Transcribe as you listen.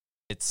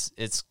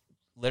it's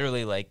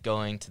literally like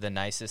going to the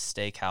nicest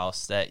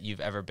steakhouse that you've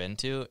ever been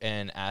to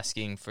and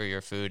asking for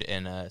your food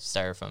in a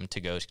styrofoam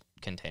to-go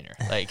container.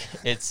 Like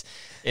it's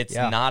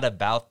not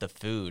about the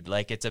food.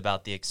 Like it's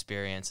about the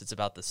experience. It's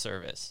about the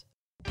service.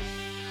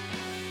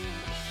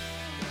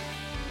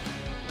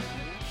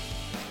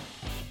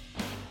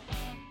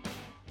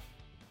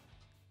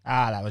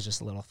 That was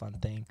just a little fun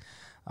thing.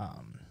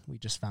 We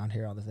just found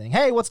here on the thing.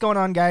 Hey, what's going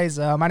on, guys?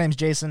 My name's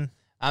Jason.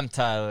 I'm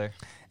Tyler.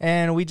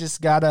 And we just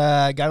got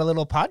a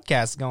little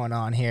podcast going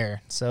on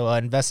here. So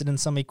invested in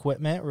some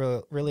equipment.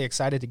 We're really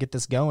excited to get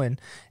this going,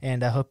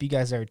 and I hope you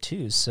guys are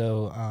too.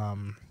 So,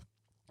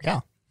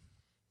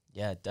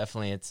 Yeah,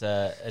 definitely. It's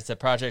a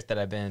project that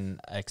I've been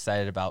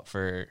excited about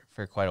for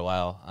quite a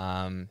while.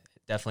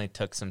 It definitely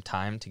took some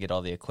time to get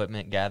all the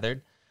equipment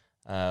gathered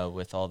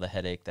with all the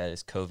headache that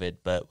is COVID,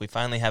 but we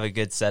finally have a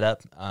good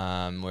setup.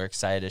 We're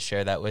excited to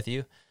share that with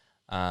you.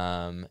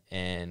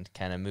 And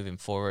kind of moving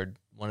forward,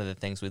 one of the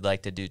things we'd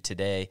like to do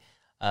today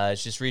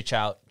is just reach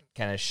out,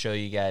 kind of show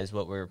you guys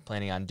what we're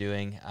planning on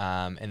doing,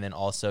 and then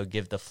also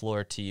give the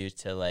floor to you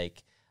to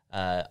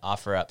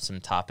offer up some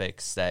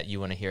topics that you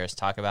want to hear us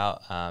talk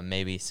about,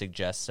 maybe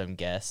suggest some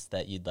guests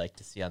that you'd like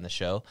to see on the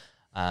show.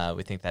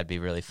 We think that'd be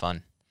really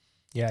fun.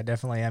 Yeah,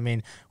 definitely. I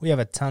mean, we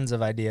have tons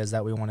of ideas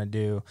that we want to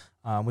do.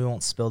 We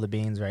won't spill the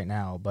beans right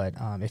now, but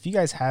if you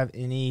guys have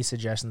any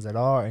suggestions at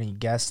all, or any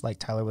guests, like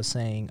Tyler was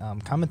saying,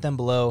 comment them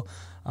below.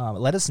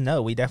 Let us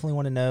know. We definitely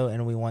want to know,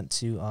 and we want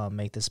to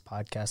make this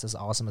podcast as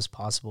awesome as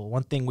possible.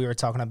 One thing we were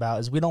talking about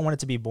is we don't want it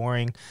to be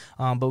boring,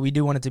 but we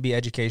do want it to be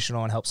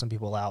educational and help some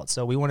people out.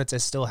 So we want it to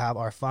still have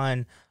our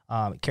fun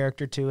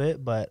character to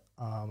it, but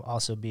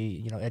also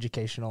be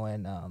educational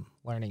and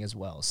learning as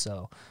well.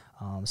 So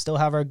still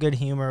have our good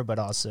humor, but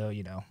also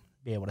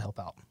be able to help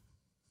out.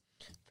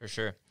 For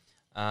sure.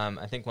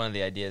 I think one of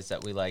the ideas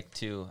that we like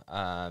too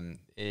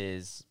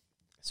is,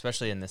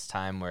 especially in this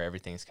time where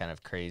everything's kind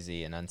of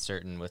crazy and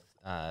uncertain with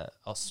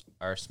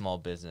our small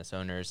business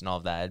owners and all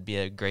of that, it'd be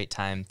a great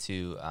time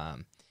to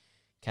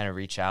kind of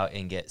reach out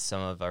and get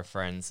some of our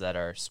friends that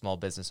are small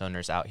business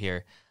owners out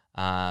here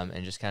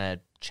and just kind of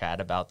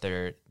chat about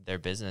their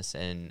business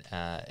and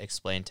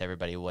explain to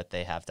everybody what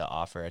they have to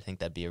offer. I think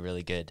that'd be a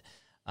really good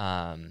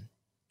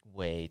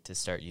way to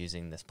start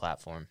using this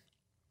platform.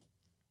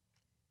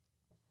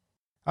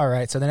 All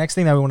right, so the next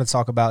thing that we want to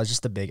talk about is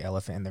just the big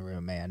elephant in the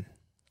room, man.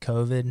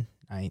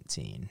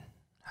 COVID-19.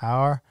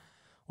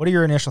 What are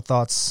your initial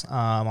thoughts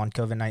on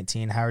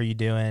COVID-19? How are you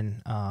doing,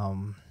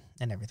 and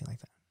everything like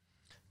that?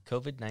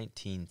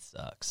 COVID-19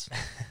 sucks.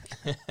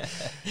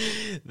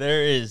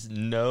 There is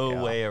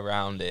no way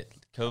around it.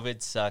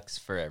 COVID sucks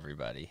for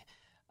everybody.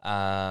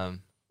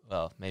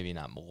 Well, maybe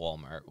not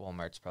Walmart.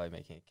 Walmart's probably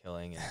making a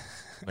killing,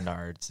 and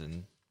Menards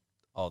and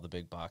all the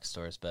big box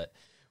stores, but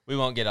we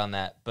won't get on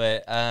that.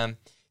 But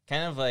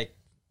kind of like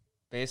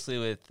basically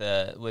with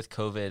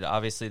COVID,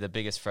 obviously the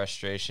biggest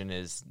frustration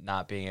is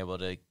not being able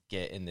to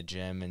get in the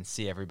gym and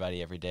see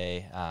everybody every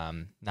day,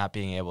 not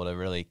being able to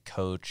really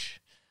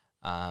coach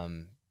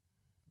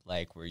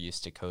like we're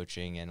used to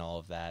coaching and all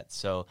of that.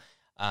 So,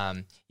 I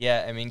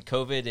mean,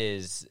 COVID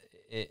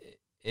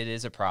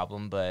is a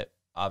problem, but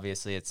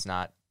obviously it's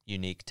not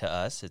unique to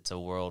us. It's a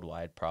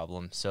worldwide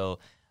problem. So,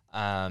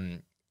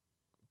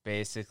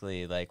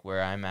 basically, like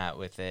where I'm at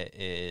with it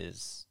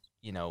is,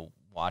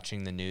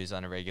 watching the news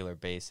on a regular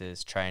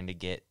basis, trying to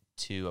get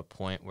to a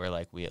point where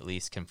like we at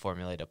least can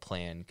formulate a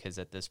plan, because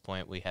at this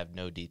point we have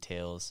no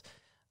details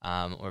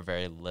or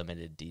very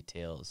limited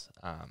details.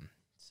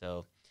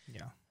 So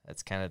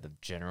that's kind of the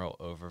general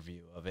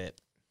overview of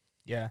it.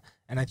 Yeah,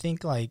 and I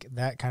think like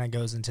that kind of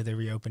goes into the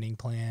reopening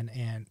plan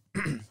and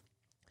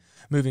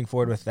moving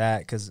forward with that,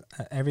 because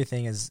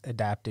everything is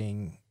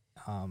adapting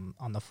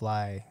on the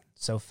fly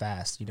so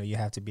fast. You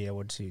have to be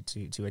able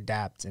to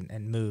adapt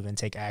and move and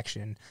take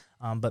action,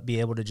 but be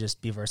able to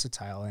just be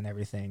versatile and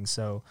everything.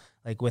 So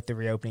like with the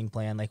reopening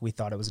plan, like we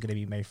thought it was going to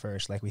be May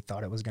 1st, like we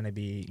thought it was going to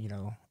be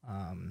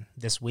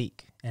this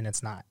week, and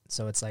it's not.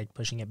 So it's like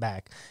pushing it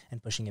back,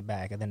 and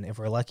then if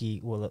we're lucky,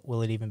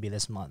 will it even be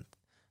this month?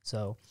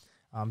 So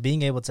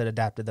being able to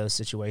adapt to those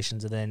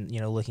situations, and then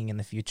looking in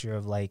the future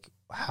of like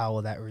how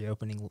will that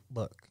reopening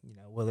look?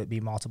 Will it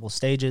be multiple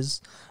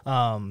stages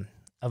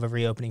of a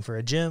reopening for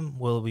a gym?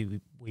 Will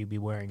we be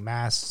wearing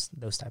masks?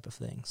 Those type of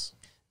things.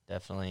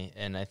 Definitely.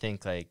 And I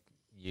think like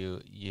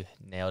you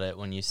nailed it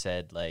when you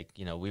said like,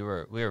 we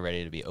were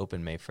ready to be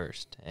open May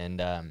 1st.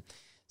 And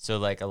so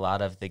like a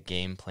lot of the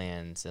game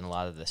plans and a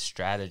lot of the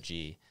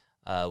strategy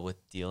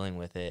with dealing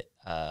with it,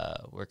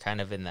 we're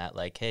kind of in that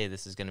like, hey,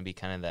 this is going to be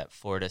kind of that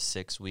 4 to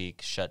 6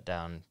 week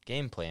shutdown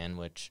game plan,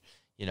 which,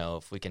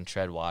 if we can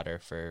tread water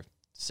for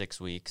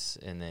 6 weeks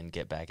and then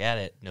get back at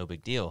it, no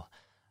big deal.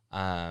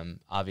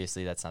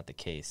 Obviously that's not the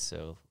case.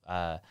 So,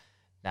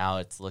 now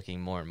it's looking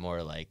more and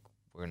more like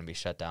we're going to be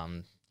shut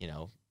down,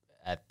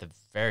 at the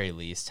very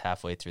least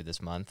halfway through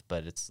this month,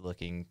 but it's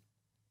looking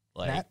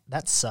like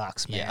that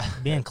sucks, man. Yeah.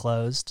 Being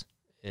closed.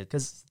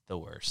 It's the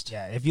worst.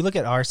 Yeah. If you look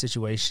at our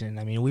situation,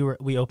 I mean,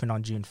 we opened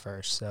on June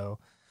 1st. So,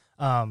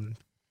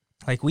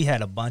 like we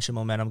had a bunch of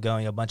momentum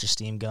going, a bunch of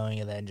steam going,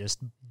 and then just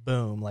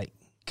boom, like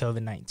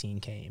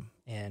COVID-19 came,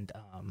 and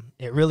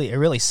it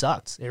really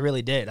sucked. It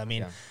really did. I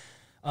mean,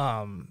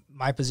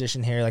 my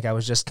position here, like I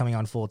was just coming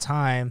on full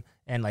time,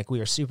 and like we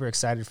were super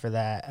excited for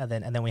that, and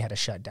then we had to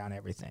shut down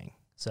everything.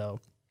 So,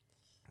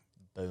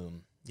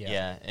 boom.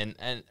 Yeah.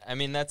 And I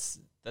mean that's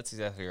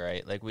exactly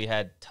right. Like we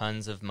had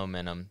tons of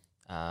momentum,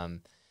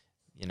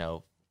 you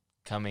know,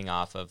 coming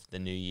off of the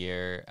new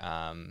year,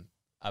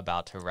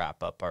 about to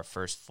wrap up our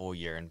first full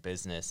year in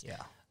business.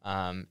 Yeah.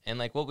 And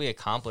like what we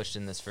accomplished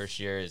in this first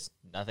year is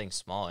nothing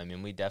small. I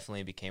mean, we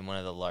definitely became one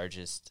of the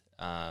largest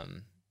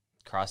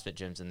CrossFit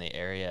gyms in the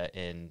area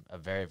in a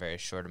very, very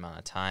short amount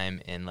of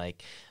time. And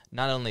like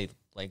not only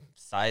like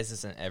size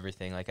isn't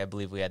everything. Like I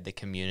believe we had the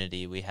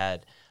community, we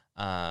had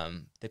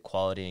the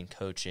quality and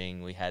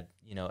coaching, we had,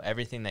 you know,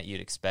 everything that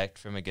you'd expect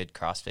from a good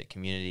CrossFit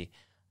community.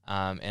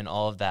 And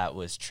all of that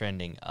was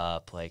trending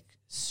up like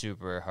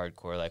super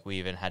hardcore. Like we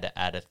even had to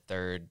add a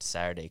third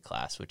Saturday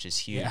class, which is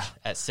huge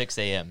at 6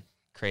 a.m.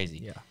 Crazy.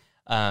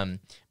 Yeah.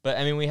 But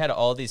I mean, we had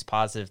all these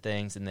positive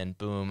things, and then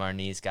boom, our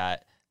knees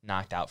got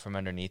knocked out from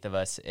underneath of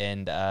us.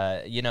 And,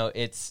 you know,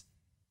 it's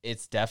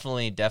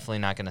definitely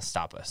not going to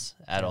stop us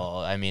at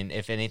all. I mean,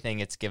 if anything,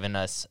 it's given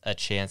us a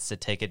chance to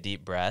take a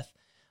deep breath.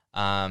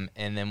 And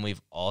then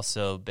we've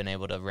also been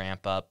able to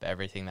ramp up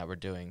everything that we're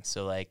doing.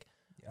 So like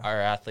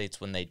our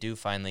athletes, when they do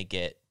finally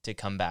get to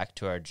come back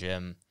to our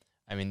gym,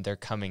 I mean, they're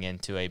coming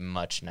into a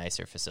much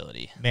nicer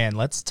facility. Man,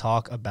 let's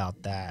talk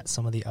about that.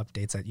 Some of the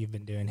updates that you've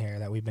been doing here,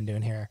 that we've been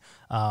doing here,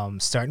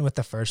 starting with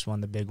the first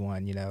one, the big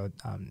one, you know,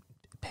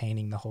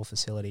 painting the whole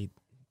facility.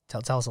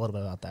 Tell us a little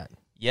bit about that.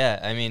 Yeah,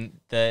 I mean,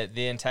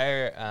 the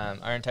entire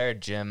our entire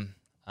gym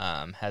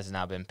has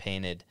now been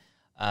painted,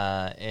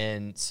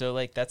 and so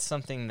like that's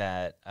something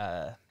that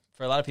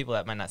for a lot of people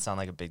that might not sound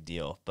like a big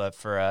deal, but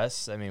for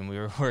us, I mean, we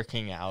were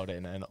working out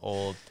in an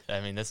old. I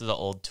mean, this is an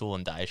old tool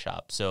and die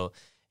shop, so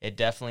it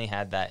definitely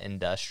had that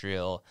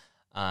industrial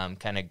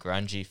kind of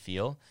grungy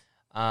feel,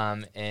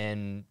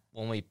 and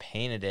when we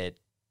painted it,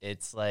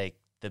 it's like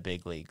the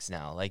big leagues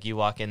now. Like you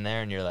walk in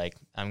there and you're like,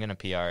 I'm gonna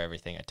PR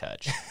everything I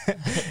touch.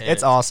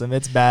 It's awesome.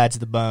 It's bad to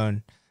the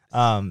bone.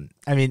 I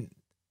mean,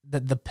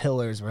 the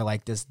pillars were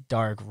like this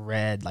dark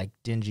red, like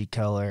dingy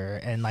color,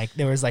 and like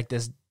there was like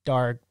this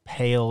dark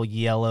pale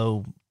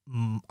yellow,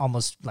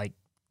 almost like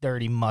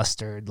dirty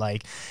mustard.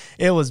 Like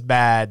it was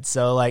bad.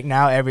 So like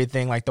now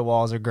everything, like the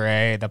walls are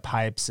gray, the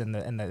pipes and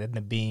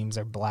the beams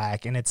are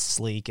black, and it's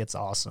sleek. It's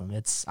awesome.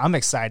 I'm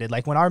excited.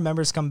 Like when our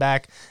members come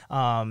back,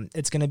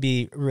 it's gonna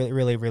be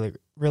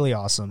really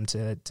awesome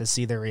to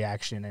see their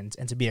reaction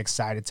and to be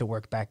excited to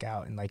work back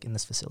out and like in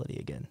this facility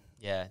again.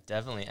 Yeah,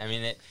 definitely. I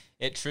mean,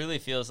 it truly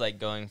feels like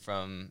going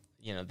from,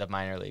 you know, the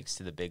minor leagues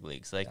to the big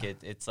leagues. Like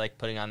it's like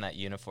putting on that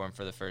uniform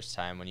for the first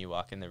time when you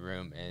walk in the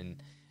room.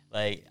 And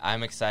like,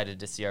 I'm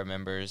excited to see our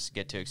members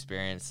get to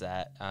experience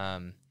that.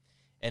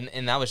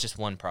 And that was just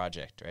one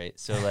project, right?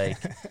 So like,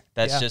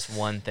 that's just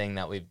one thing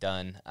that we've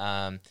done.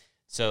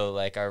 So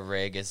like our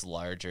rig is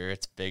larger,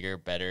 it's bigger,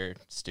 better,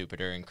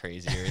 stupider, and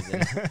crazier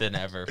than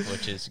ever,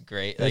 which is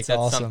great. Like that's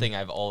awesome. Something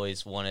I've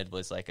always wanted,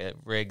 was like a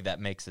rig that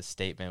makes a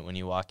statement when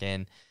you walk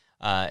in.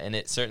 And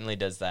it certainly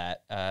does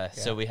that.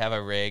 So we have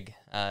a rig,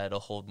 it'll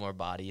hold more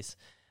bodies.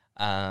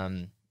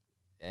 And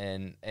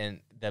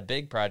the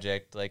big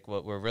project, like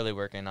what we're really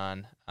working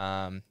on,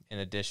 in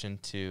addition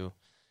to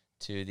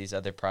these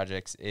other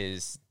projects,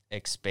 is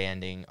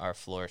expanding our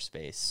floor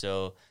space.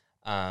 So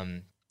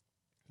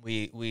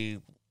we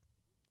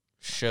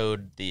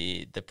showed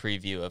the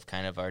preview of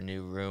kind of our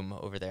new room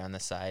over there on the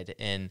side,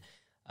 and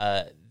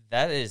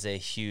that is a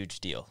huge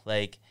deal.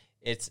 Like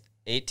it's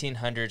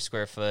 1,800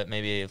 square foot,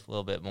 maybe a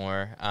little bit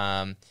more,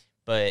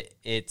 but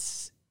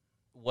it's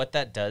what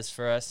that does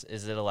for us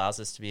is it allows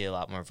us to be a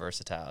lot more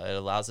versatile. It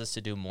allows us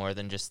to do more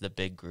than just the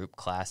big group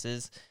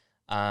classes,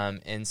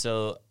 and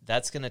so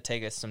that's going to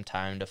take us some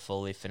time to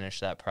fully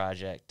finish that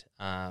project,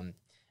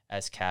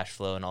 as cash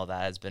flow and all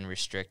that has been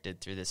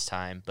restricted through this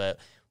time. But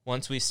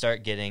once we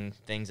start getting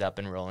things up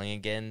and rolling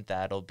again,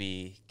 that'll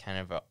be kind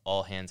of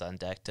all hands on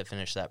deck to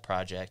finish that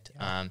project.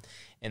 Yeah.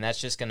 And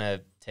that's just going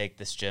to take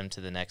this gym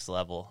to the next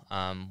level.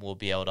 We'll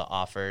be able to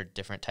offer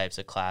different types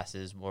of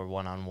classes, more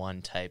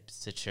one-on-one type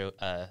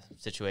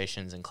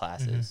situations and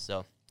classes. Mm-hmm.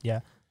 So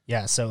yeah.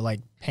 So like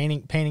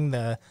painting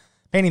the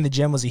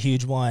gym was a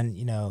huge one.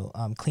 You know,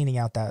 cleaning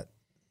out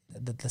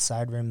the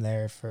side room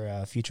there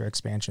for future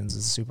expansions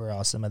is super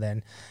awesome. And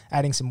then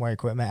adding some more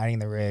equipment, adding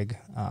the rig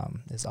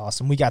is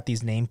awesome. We got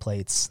these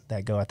nameplates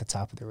that go at the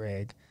top of the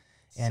rig.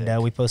 Sick.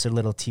 And we posted a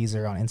little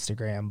teaser on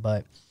Instagram,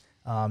 but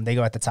they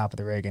go at the top of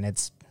the rig, and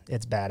it's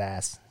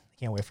badass.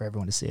 Can't wait for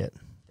everyone to see it.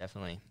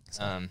 Definitely.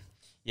 So.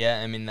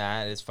 Yeah, I mean,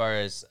 that as far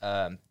as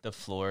the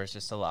floor is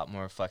just a lot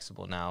more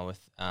flexible now with,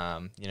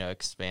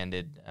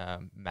 expanded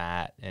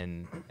mat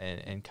and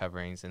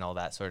coverings and all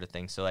that sort of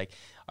thing. So, like,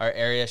 our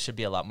area should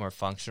be a lot more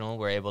functional.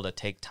 We're able to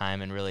take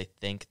time and really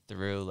think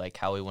through, like,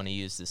 how we want to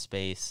use the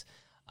space,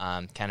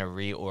 kind of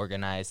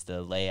reorganize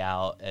the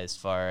layout as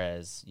far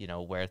as, you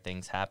know, where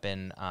things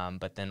happen,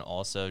 but then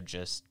also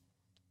just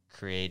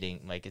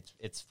creating, like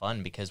it's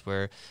fun because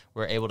we're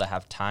able to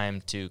have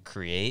time to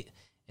create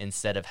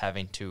instead of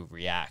having to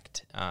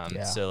react.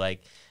 So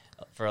like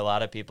for a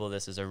lot of people,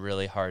 this is a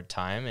really hard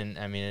time. And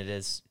I mean, it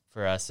is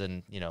for us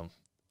and, you know,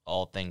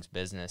 all things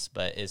business,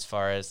 but as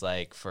far as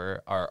like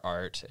for our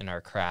art and our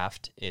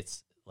craft,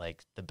 it's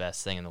like the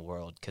best thing in the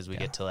world because we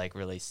get to like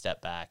really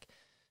step back,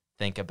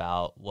 think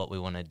about what we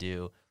want to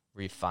do,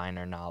 refine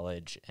our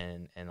knowledge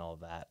and all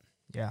that.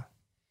 Yeah.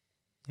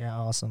 Yeah.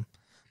 Awesome.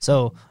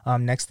 So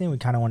next thing we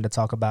kind of wanted to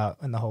talk about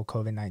in the whole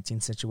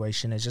COVID-19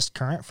 situation is just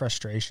current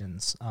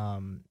frustrations,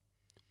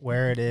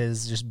 where it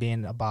is just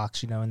being a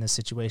box, you know, in this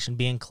situation,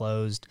 being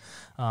closed,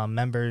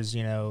 members,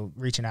 you know,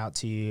 reaching out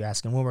to you,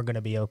 asking when we're going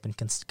to be open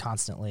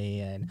constantly.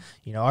 And,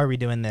 you know, are we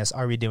doing this?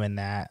 Are we doing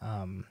that?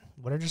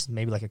 What are just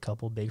maybe like a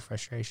couple big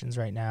frustrations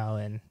right now?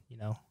 And, you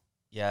know.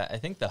 Yeah, I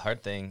think the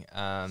hard thing,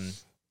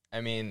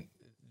 I mean,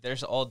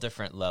 there's all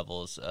different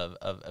levels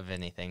of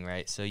anything,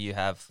 right? So you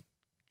have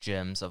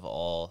gyms of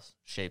all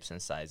shapes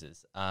and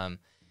sizes.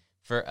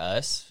 For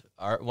us,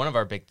 one of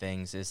our big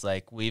things is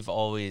like we've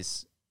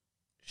always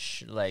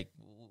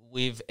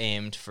we've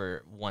aimed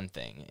for one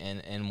thing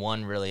and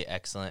one really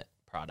excellent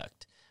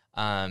product.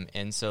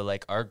 And so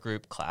like our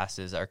group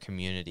classes, our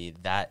community,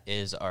 that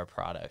is our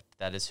product.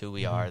 That is who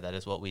we are. That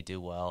is what we do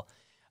well.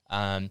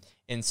 And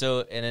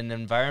so in an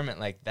environment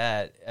like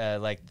that,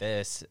 like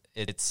this,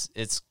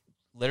 it's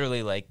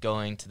literally like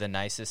going to the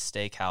nicest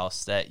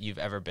steakhouse that you've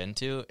ever been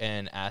to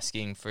and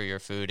asking for your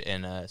food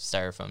in a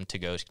styrofoam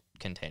to-go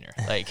container.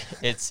 Like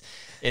it's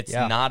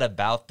not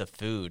about the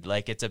food.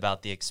 Like it's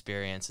about the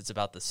experience. It's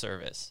about the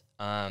service.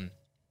 And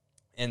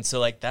so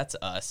like that's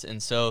us.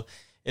 And so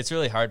it's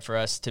really hard for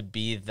us to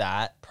be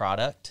that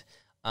product.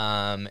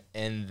 And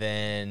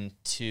then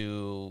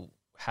to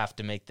have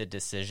to make the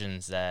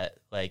decisions that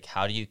like,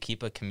 how do you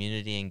keep a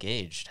community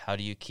engaged? How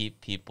do you keep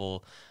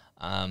people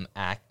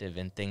active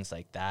and things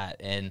like that?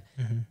 And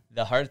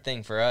the hard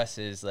thing for us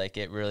is like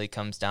it really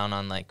comes down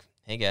on like,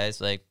 hey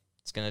guys, like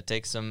it's going to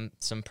take some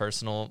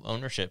personal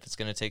ownership. It's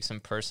going to take some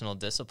personal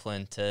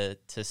discipline to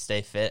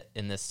stay fit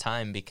in this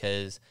time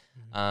because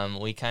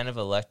we kind of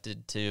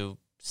elected to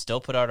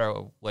still put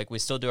out we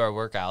still do our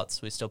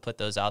workouts. We still put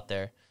those out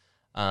there.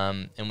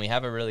 And we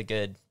have a really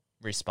good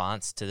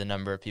response to the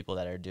number of people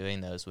that are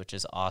doing those, which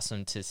is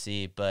awesome to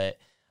see. But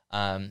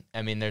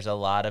I mean, there's a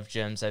lot of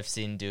gyms I've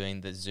seen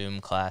doing the Zoom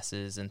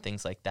classes and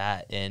things like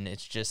that, and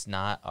it's just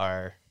not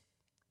our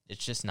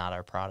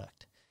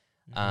product.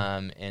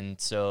 And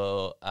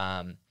so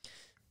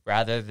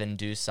rather than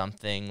do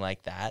something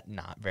like that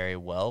not very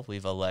well,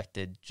 we've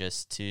elected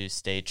just to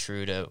stay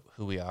true to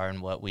who we are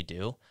and what we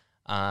do,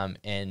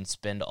 and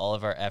spend all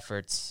of our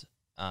efforts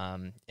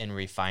in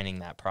refining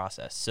that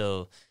process.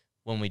 So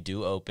when we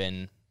do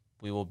open,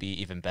 we will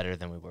be even better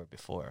than we were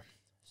before.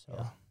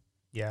 So.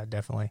 Yeah,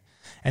 definitely.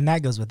 And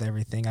that goes with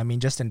everything. I mean,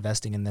 just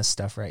investing in this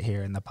stuff right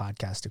here in the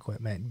podcast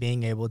equipment,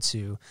 being able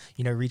to,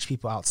 you know, reach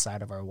people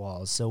outside of our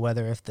walls. So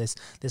whether if this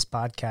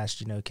podcast,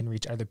 you know, can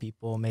reach other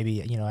people, maybe,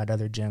 you know, at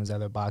other gyms,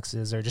 other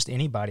boxes, or just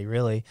anybody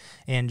really,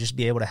 and just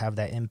be able to have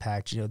that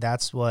impact, you know,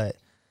 that's what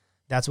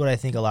I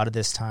think a lot of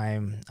this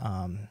time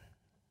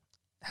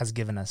has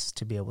given us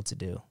to be able to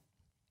do.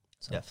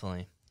 So,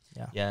 definitely.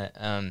 Yeah.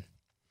 Yeah.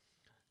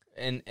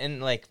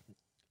 And like,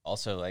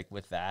 also like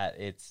with that,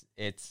 it's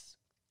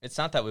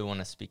not that we want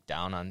to speak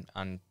down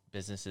on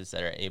businesses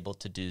that are able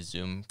to do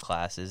Zoom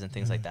classes and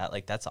things like that.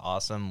 Like, that's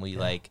awesome. We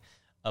like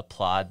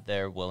applaud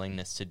their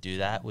willingness to do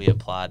that. We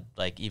applaud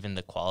like even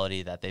the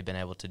quality that they've been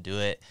able to do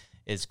it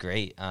is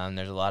great.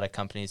 There's a lot of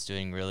companies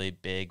doing really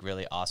big,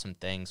 really awesome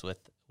things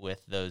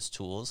with those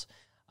tools.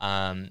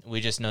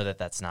 We just know that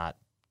that's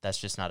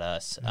just not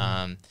us.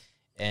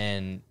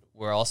 And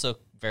we're also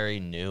very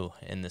new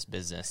in this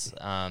business.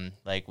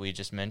 Like we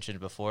just mentioned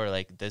before,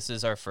 like this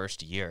is our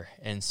first year.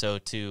 And so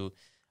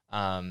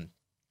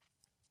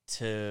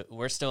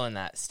we're still in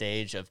that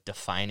stage of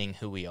defining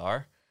who we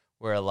are,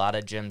 where a lot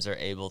of gyms are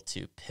able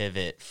to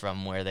pivot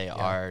from where they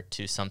are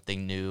to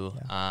something new.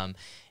 And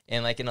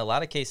like in a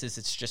lot of cases,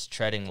 it's just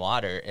treading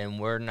water,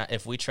 and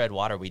if we tread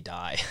water, we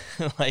die.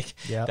 Like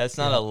that's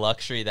not a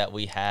luxury that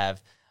we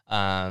have,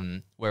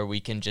 where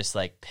we can just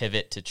like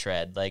pivot to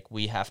tread. Like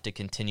we have to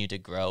continue to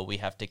grow. We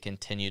have to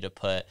continue to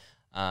put,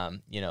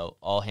 you know,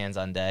 all hands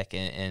on deck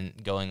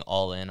and going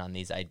all in on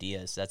these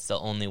ideas. That's the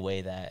only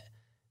way that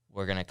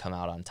we're going to come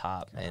out on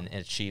top and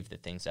achieve the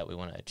things that we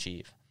want to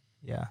achieve.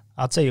 Yeah.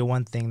 I'll tell you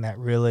one thing that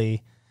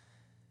really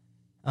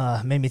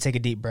made me take a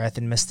deep breath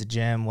and miss the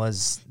gym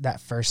was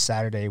that first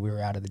Saturday we were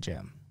out of the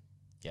gym.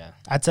 Yeah.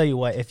 I tell you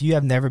what, if you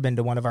have never been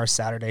to one of our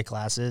Saturday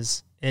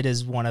classes, it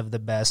is one of the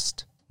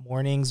best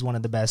mornings, one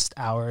of the best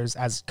hours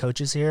as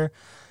coaches here.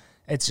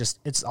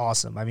 It's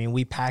awesome. I mean,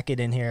 we pack it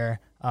in here.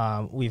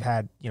 We've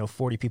had,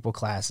 40 people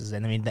classes,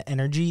 and I mean, the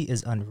energy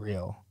is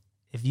unreal.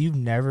 If you've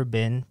never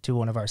been to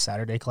one of our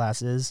Saturday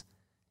classes,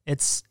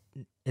 it's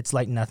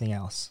like nothing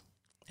else.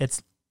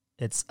 It's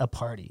a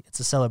party. It's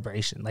a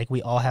celebration. Like,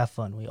 we all have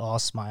fun. We all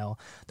smile.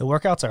 The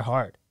workouts are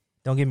hard.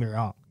 Don't get me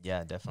wrong. Yeah,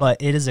 definitely.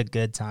 But it is a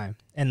good time.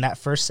 And that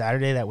first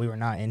Saturday that we were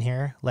not in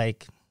here,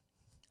 like,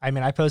 I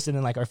mean, I posted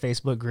in like our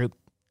Facebook group,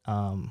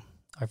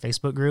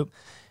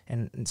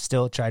 and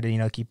still try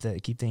to, keep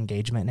the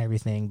engagement and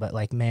everything. But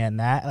like, man,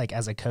 that like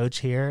as a coach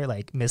here,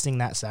 like missing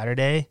that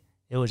Saturday,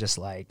 it was just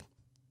like,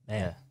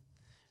 man.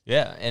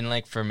 Yeah. And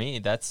like for me,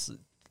 that's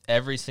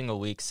every single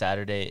week,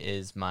 Saturday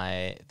is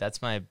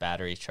that's my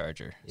battery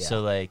charger. Yeah.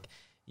 So like,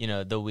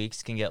 the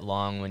weeks can get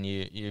long when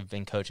you've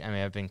been coaching. I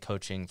mean, I've been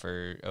coaching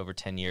for over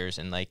 10 years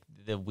and like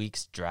the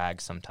weeks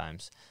drag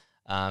sometimes.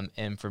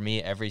 And for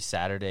me, every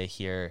Saturday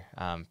here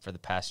for the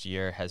past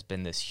year has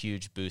been this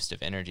huge boost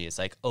of energy. It's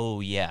like,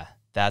 oh yeah,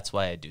 that's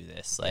why I do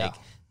this. Like,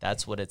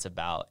 that's what it's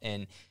about.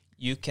 And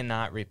you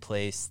cannot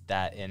replace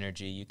that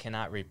energy. You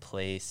cannot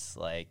replace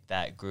like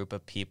that group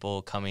of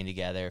people coming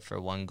together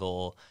for one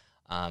goal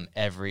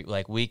every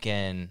like week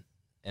in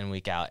and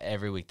week out.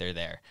 Every week they're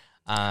there.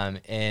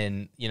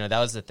 And that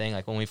was the thing,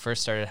 like when we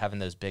first started having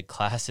those big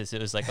classes,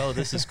 it was like, oh,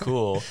 this is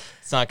cool.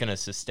 It's not going to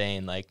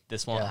sustain, like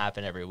this won't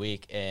happen every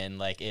week. And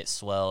like it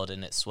swelled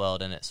and it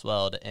swelled and it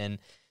swelled. And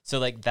so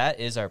like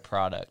that is our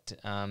product.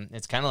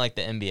 It's kind of like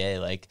the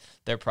NBA, like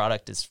their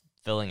product is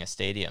filling a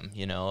stadium,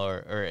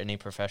 or any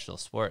professional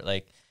sport.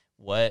 Like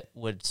what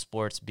would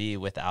sports be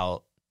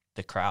without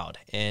the crowd?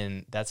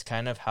 And that's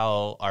kind of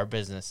how our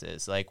business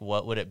is. Like,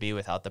 what would it be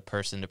without the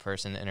person to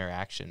person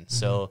interaction? Mm-hmm.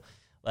 So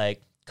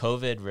like,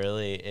 COVID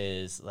really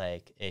is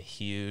like a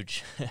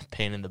huge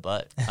pain in the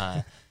butt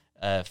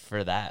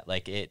for that.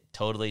 Like it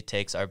totally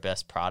takes our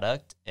best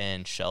product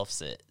and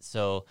shelves it.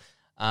 So,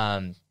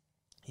 I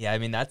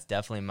mean, that's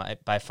definitely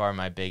by far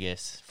my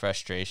biggest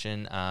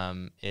frustration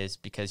is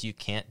because you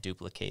can't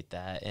duplicate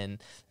that.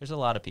 And there's a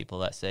lot of people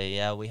that say,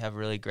 yeah, we have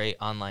really great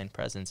online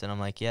presence. And I'm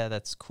like, yeah,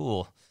 that's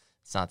cool.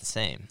 It's not the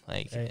same.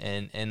 Like,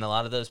 right. And a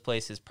lot of those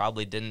places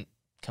probably didn't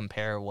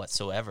compare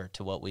whatsoever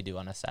to what we do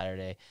on a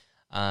Saturday.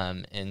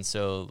 And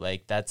so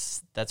like,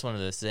 that's one of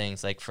those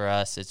things. Like for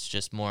us, it's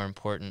just more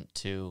important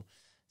to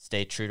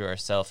stay true to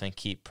ourselves and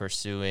keep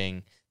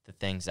pursuing the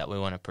things that we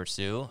want to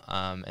pursue.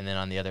 And then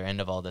on the other end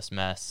of all this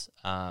mess,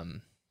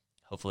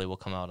 hopefully we'll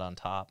come out on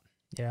top.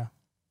 Yeah.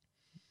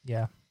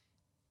 Yeah,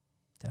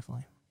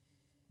 definitely.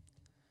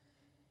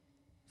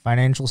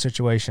 Financial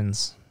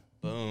situations.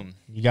 Boom.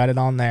 You got it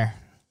on there.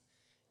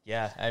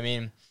 Yeah. I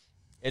mean,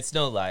 it's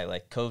no lie.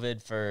 Like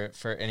COVID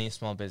for any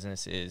small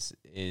business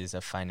is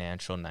a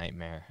financial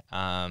nightmare.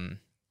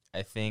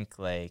 I think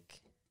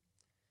like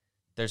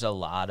there's a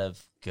lot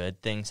of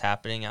good things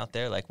happening out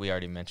there. Like we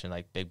already mentioned,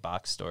 like big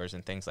box stores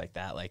and things like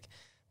that. Like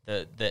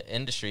the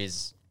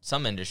industries,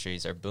 some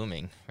industries are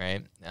booming,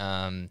 right?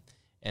 And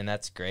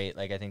that's great.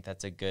 Like I think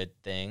that's a good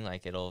thing.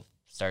 Like it'll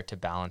start to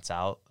balance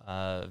out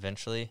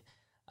eventually.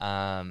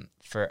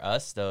 For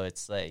us though,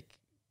 it's like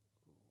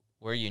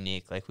we're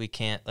unique. Like we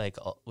can't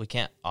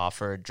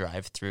offer a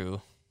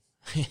drive-through.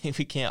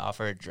 We can't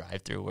offer a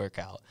drive-through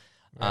workout.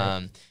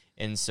 Right.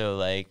 And so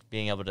like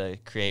being able to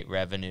create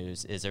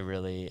revenues is a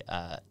really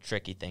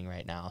tricky thing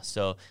right now.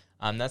 So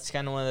that's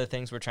kind of one of the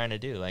things we're trying to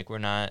do. Like we're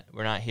not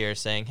here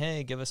saying,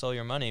 hey, give us all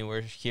your money.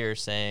 We're here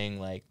saying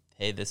like,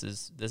 hey, this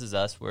is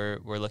us. We're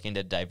looking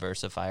to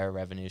diversify our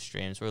revenue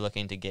streams. We're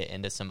looking to get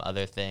into some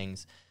other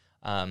things.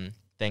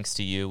 Thanks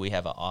to you, we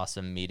have an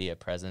awesome media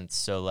presence.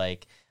 So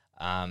like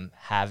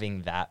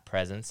having that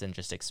presence and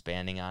just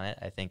expanding on it,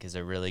 I think is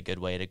a really good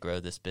way to grow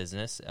this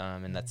business.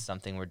 And that's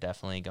something we're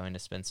definitely going to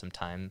spend some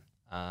time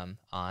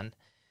on.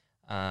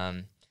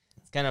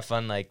 It's kind of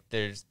fun. Like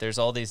there's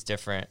all these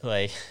different,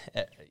 like,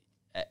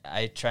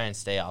 I try and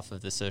stay off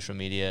of the social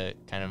media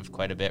kind of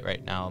quite a bit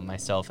right now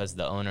myself as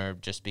the owner,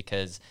 just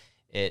because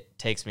it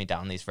takes me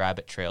down these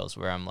rabbit trails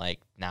where I'm like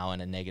now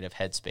in a negative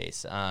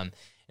headspace. And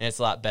it's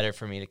a lot better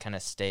for me to kind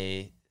of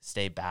stay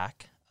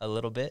back a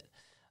little bit.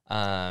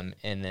 And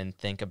then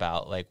think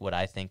about like what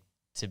I think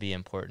to be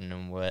important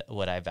and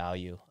what I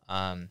value.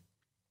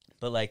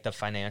 But like the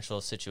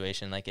financial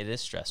situation, like it is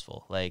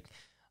stressful. Like,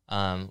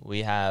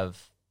 we have,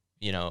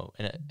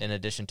 in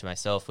addition to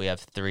myself, we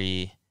have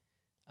 3,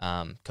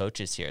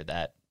 coaches here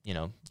that,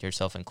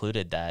 yourself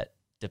included, that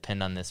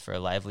depend on this for a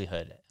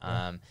livelihood.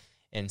 Yeah.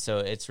 And so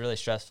it's really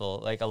stressful.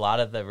 Like a lot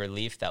of the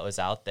relief that was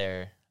out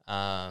there,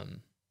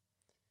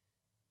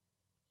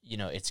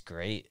 it's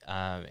great,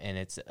 and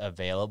it's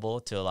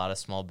available to a lot of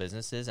small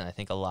businesses, and I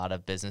think a lot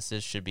of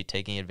businesses should be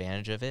taking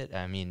advantage of it.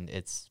 I mean,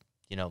 it's,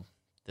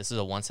 this is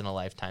a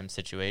once-in-a-lifetime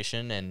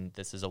situation, and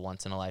this is a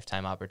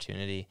once-in-a-lifetime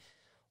opportunity.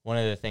 One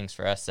of the things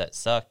for us that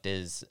sucked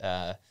is,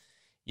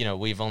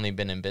 we've only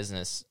been in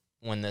business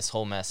when this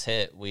whole mess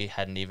hit. We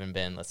hadn't even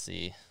been,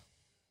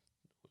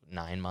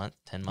 9 months,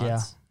 10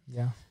 months.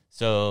 Yeah.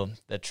 So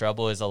the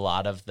trouble is a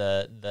lot of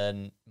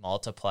the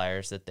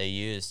multipliers that they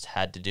used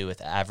had to do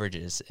with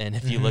averages. And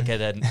if you look at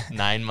a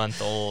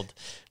 9-month-old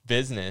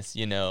business,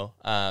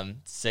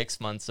 6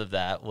 months of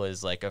that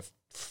was like a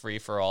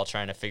free-for-all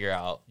trying to figure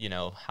out,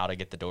 how to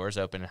get the doors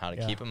open and how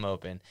to keep them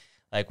open.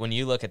 Like when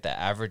you look at the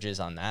averages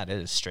on that, it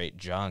is straight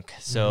junk.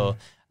 So,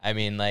 I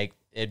mean, like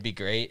it'd be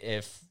great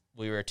if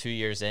we were 2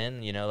 years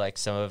in, like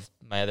some of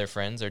my other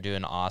friends are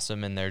doing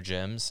awesome in their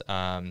gyms.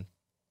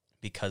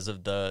 Because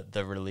of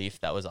the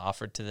relief that was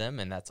offered to them,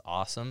 and that's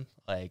awesome.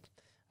 Like,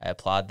 I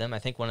applaud them. I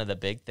think one of the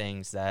big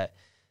things that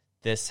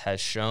this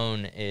has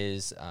shown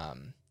is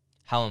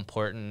how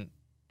important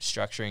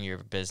structuring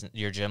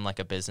your gym like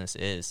a business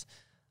is.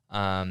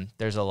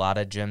 There's a lot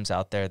of gyms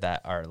out there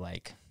that are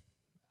like,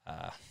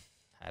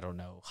 I don't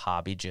know,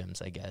 hobby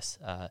gyms, I guess.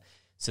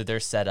 So they're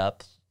set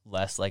up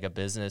less like a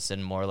business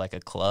and more like a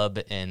club.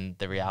 And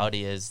the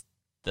reality is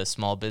the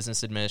Small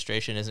Business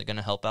Administration isn't going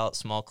to help out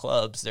small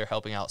clubs. They're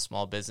helping out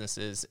small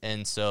businesses.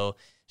 And so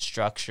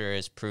structure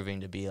is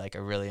proving to be like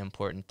a really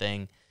important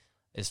thing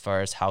as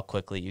far as how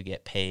quickly you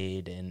get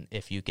paid and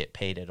if you get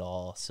paid at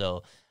all.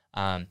 So,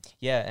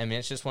 yeah, I mean,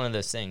 it's just one of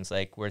those things.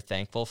 Like, we're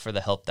thankful for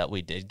the help that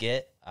we did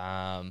get,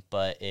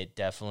 but it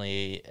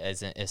definitely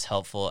isn't as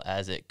helpful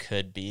as it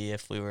could be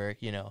if we were,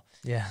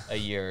 a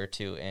year or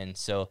two in.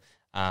 So,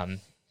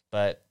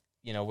 but,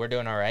 we're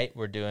doing all right.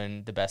 We're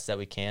doing the best that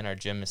we can. Our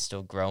gym is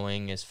still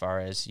growing as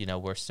far as,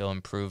 we're still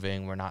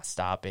improving. We're not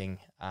stopping.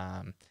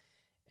 And,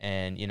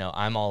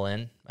 I'm all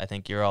in. I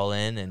think you're all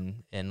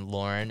in, and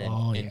Lauren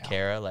and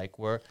Kara, like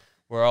we're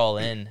all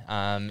in.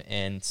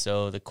 And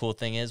so the cool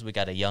thing is we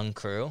got a young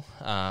crew.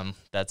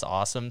 That's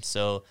awesome.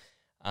 So,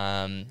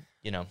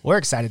 we're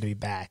excited to be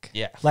back.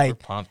 Yeah, like, we're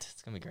pumped.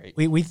 It's gonna be great.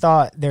 We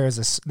thought there's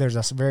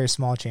a very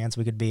small chance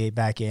we could be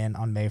back in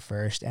on May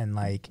 1st, and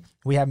like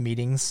we have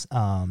meetings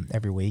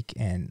every week,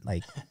 and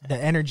like the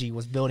energy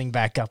was building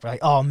back up. We're like,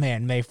 oh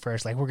man, May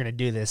 1st, like we're gonna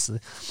do this.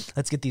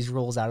 Let's get these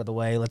rules out of the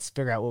way. Let's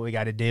figure out what we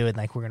got to do, and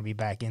like we're gonna be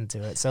back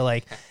into it. So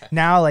like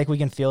now, like we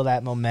can feel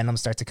that momentum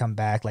start to come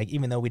back. Like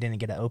even though we didn't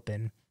get to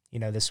open,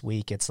 this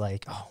week, it's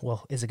like, oh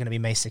well, is it gonna be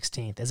May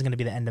 16th? Is it gonna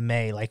be the end of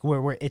May? Like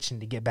we're itching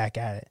to get back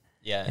at it.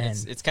 Yeah,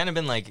 it's kind of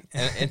been like,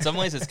 in some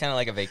ways, it's kind of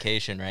like a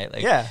vacation, right?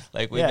 Like,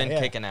 like we've been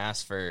kicking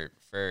ass for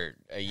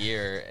a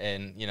year,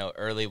 and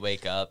early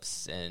wake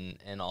ups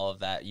and all of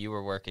that. You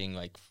were working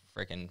like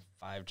freaking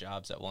 5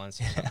 jobs at once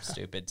or something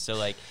stupid. So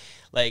like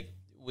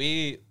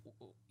we've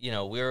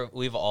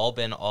all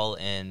been all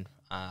in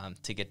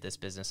to get this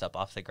business up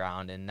off the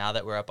ground. And now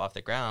that we're up off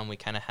the ground, we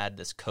kind of had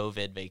this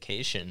COVID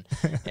vacation.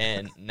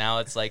 And now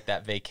it's like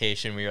that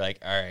vacation where you're like,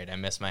 all right, I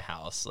miss my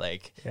house.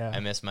 Like,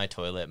 I miss my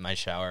toilet, my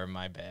shower,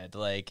 my bed.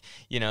 Like,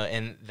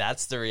 and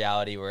that's the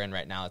reality we're in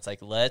right now. It's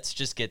like, let's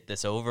just get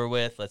this over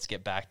with. Let's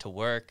get back to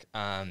work.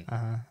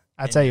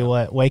 I'll tell you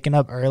what, waking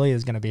up early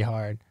is going to be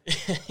hard.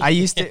 I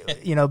used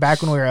to,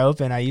 back when we were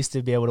open, I used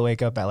to be able to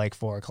wake up at like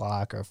 4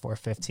 o'clock or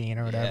 4:15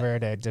 or whatever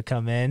to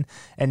come in.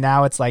 And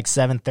now it's like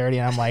 7:30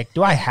 and I'm like,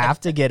 do I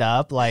have to get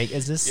up? Like,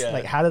 is this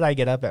like, how did I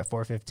get up at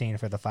 4:15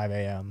 for the 5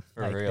 a.m.?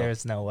 Like, real.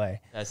 There's no way.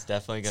 That's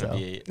definitely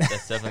going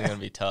to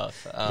be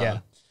tough.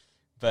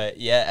 But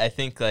yeah, I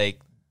think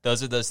like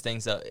those are those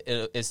things that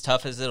as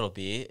tough as it'll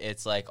be,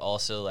 it's like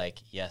also like,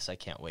 yes, I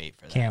can't wait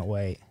for that. Can't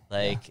wait.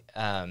 Like,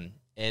 and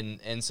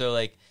so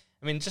like,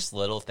 I mean, just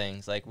little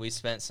things. Like we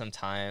spent some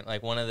time,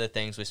 like one of the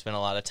things we spent a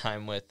lot of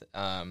time with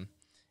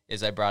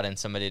is I brought in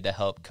somebody to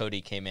help.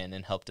 Cody came in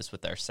and helped us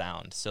with our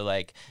sound. So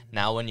like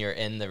now when you're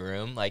in the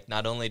room, like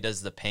not only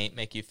does the paint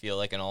make you feel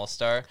like an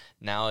all-star,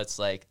 now it's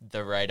like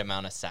the right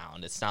amount of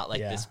sound. It's not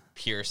like this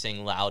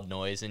piercing loud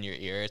noise in your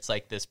ear. It's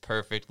like this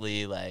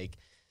perfectly like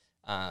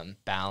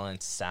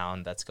balanced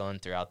sound that's going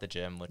throughout the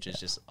gym, which is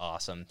just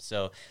awesome.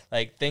 So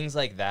like things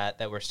like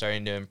that we're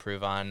starting to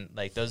improve on,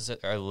 like those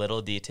are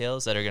little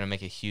details that are going to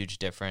make a huge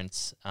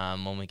difference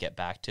when we get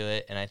back to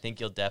it. And I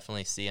think you'll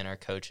definitely see in our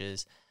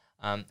coaches.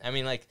 I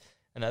mean, like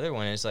another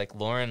one is like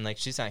Lauren, like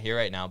she's not here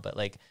right now, but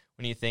like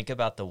when you think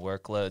about the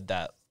workload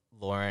that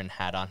Lauren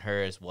had on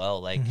her as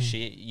well, like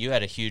you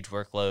had a huge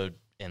workload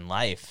in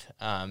life,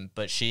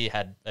 but she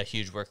had a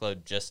huge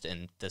workload just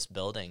in this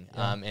building.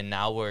 And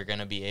now we're going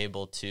to be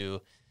able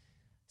to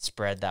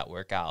spread that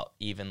work out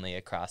evenly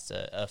across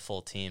a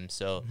full team.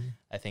 So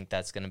I think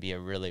that's going to be a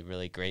really,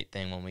 really great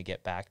thing when we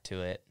get back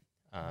to it.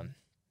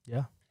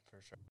 Yeah, for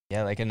sure.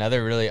 Yeah. Like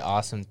another really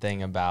awesome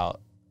thing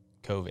about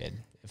COVID,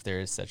 if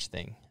there is such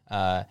thing,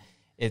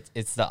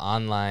 it's the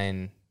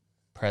online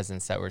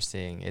presence that we're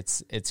seeing.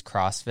 It's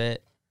CrossFit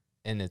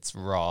in its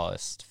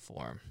rawest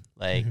form.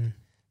 Like,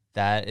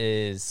 that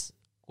is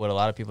what a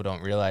lot of people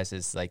don't realize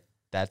is like,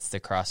 that's the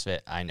CrossFit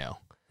I know.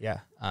 Yeah.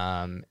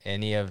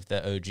 Any of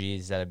the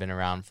OGs that have been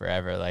around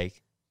forever,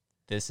 like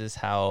this is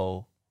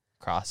how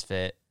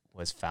CrossFit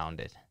was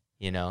founded,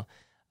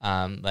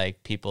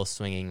 like people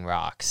swinging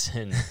rocks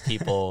and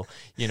people,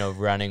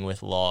 running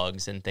with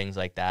logs and things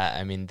like that.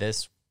 I mean,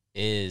 this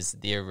is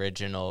the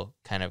original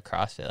kind of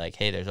CrossFit. Like,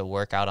 hey, there's a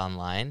workout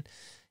online,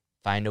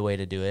 find a way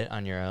to do it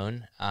on your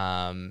own.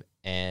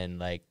 And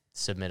like,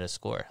 submit a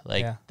score.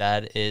 Like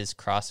that is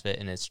CrossFit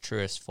in its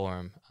truest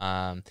form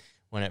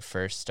when it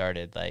first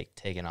started like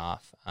taking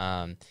off.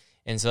 And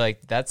so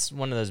like that's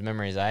one of those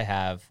memories I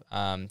have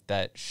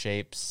that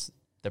shapes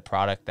the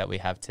product that we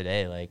have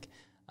today. Like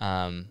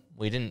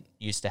we didn't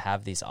used to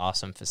have these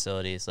awesome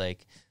facilities.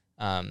 Like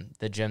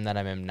the gym that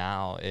I'm in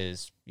now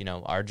is,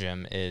 our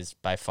gym is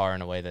by far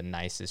and away the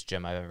nicest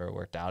gym I've ever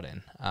worked out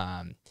in.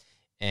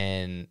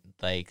 And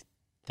like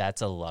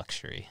that's a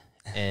luxury.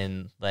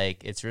 And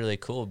like it's really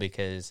cool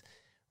because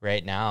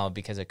right now,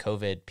 because of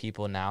COVID,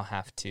 people now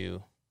have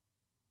to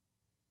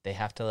they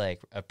have to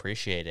like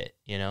appreciate it,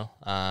 you know?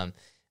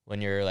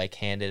 When you're like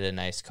handed a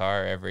nice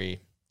car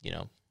every,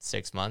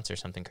 6 months or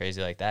something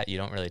crazy like that, you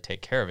don't really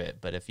take care of it.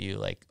 But if you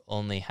like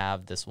only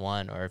have this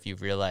one, or if you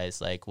realize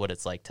like what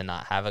it's like to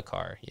not have a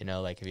car,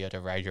 like if you have to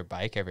ride your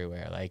bike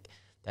everywhere, like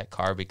that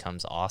car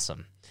becomes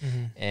awesome.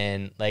 Mm-hmm.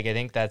 And like, I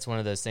think that's one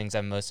of those things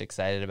I'm most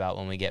excited about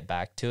when we get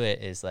back to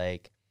it, is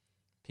like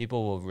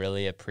people will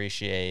really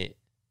appreciate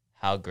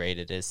how great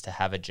it is to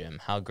have a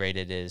gym, how great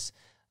it is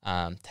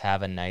to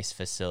have a nice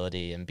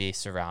facility and be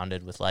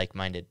surrounded with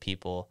like-minded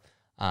people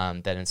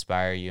that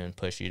inspire you and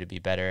push you to be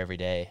better every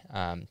day.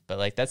 But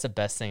like, that's the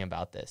best thing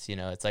about this,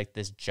 it's like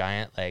this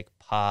giant, like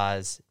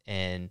pause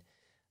and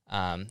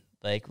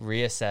like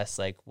reassess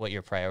like what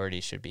your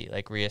priorities should be,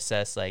 like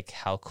reassess like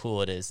how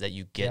cool it is that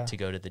you get to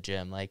go to the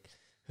gym. Like,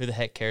 who the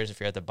heck cares if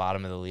you're at the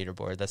bottom of the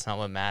leaderboard? That's not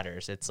what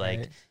matters. It's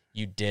like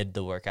you did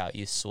the workout,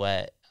 you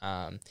sweat,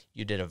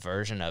 you did a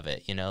version of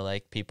it,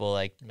 like people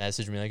like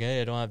message me like,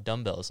 hey, I don't have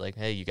dumbbells. Like,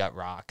 hey, you got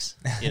rocks,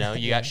 you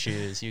got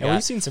shoes.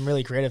 We've seen some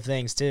really creative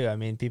things too. I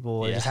mean, people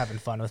were just having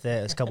fun with it.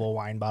 There's a couple of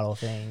wine bottle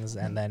things,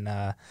 and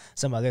then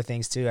some other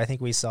things too. I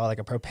think we saw like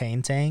a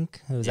propane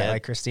tank. Was that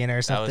like Christina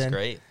or something? That was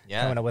great.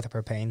 Yeah. Coming up with a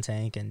propane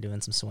tank and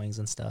doing some swings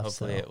and stuff.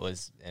 Hopefully it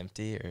was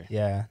empty, or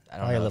I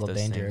don't know, a little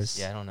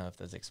dangerous. I don't know if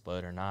those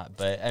explode or not,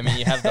 but I mean,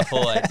 you have the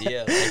whole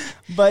idea. Like,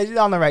 but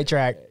on the right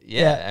track.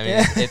 I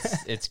mean,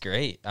 it's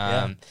great.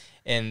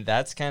 And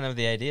that's kind of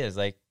the idea, is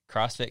like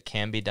CrossFit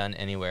can be done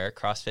anywhere.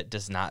 CrossFit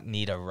does not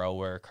need a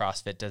rower.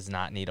 CrossFit does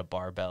not need a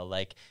barbell.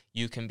 Like,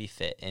 you can be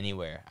fit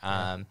anywhere.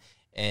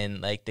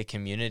 And like the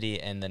community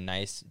and the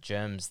nice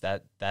gyms,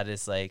 that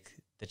is like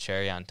the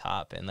cherry on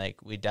top. And like,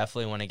 we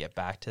definitely want to get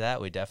back to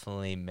that. We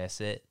definitely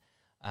miss it.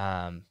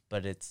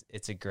 But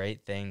it's a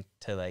great thing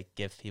to like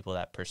give people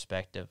that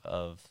perspective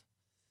of,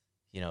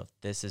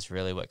 this is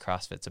really what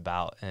CrossFit's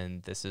about.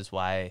 And this is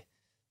why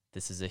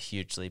this is a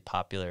hugely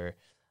popular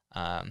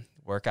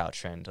workout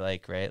trend.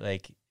 Like, right,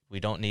 like we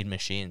don't need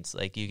machines.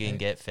 Like, you can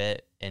get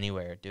fit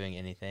anywhere doing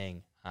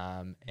anything.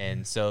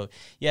 And so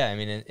I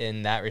mean,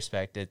 in that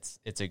respect,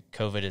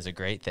 COVID is a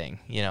great thing,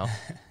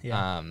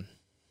 and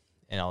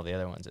all the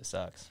other ones it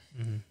sucks.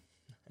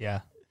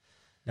 No,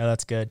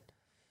 that's good.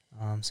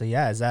 So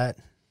is that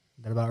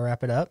about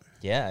wrap it up?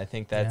 I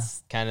think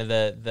that's kind of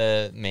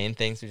the main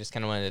things we just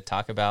kind of wanted to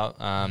talk about.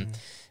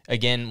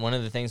 Again, one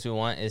of the things we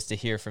want is to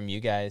hear from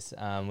you guys.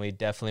 We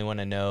definitely want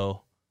to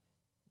know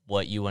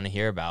what you want to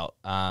hear about.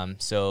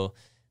 So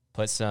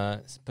put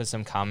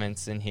some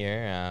comments in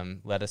here.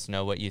 Let us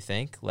know what you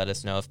think. Let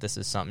us know if this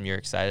is something you're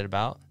excited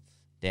about.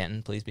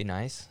 Danton, please be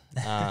nice.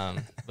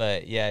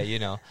 But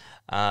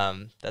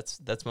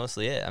that's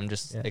mostly it. I'm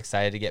just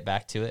excited to get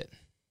back to it.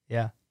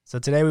 So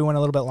today we went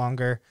a little bit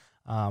longer,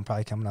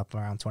 probably coming up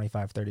around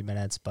 25, 30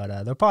 minutes,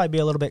 but they'll probably be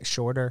a little bit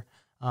shorter,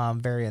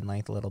 vary in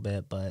length a little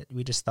bit, but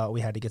we just thought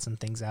we had to get some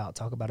things out,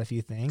 talk about a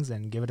few things,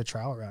 and give it a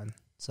trial run.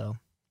 So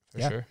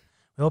For sure.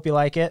 We hope you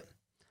like it,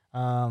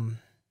 and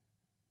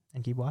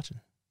keep watching.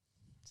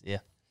 Yeah.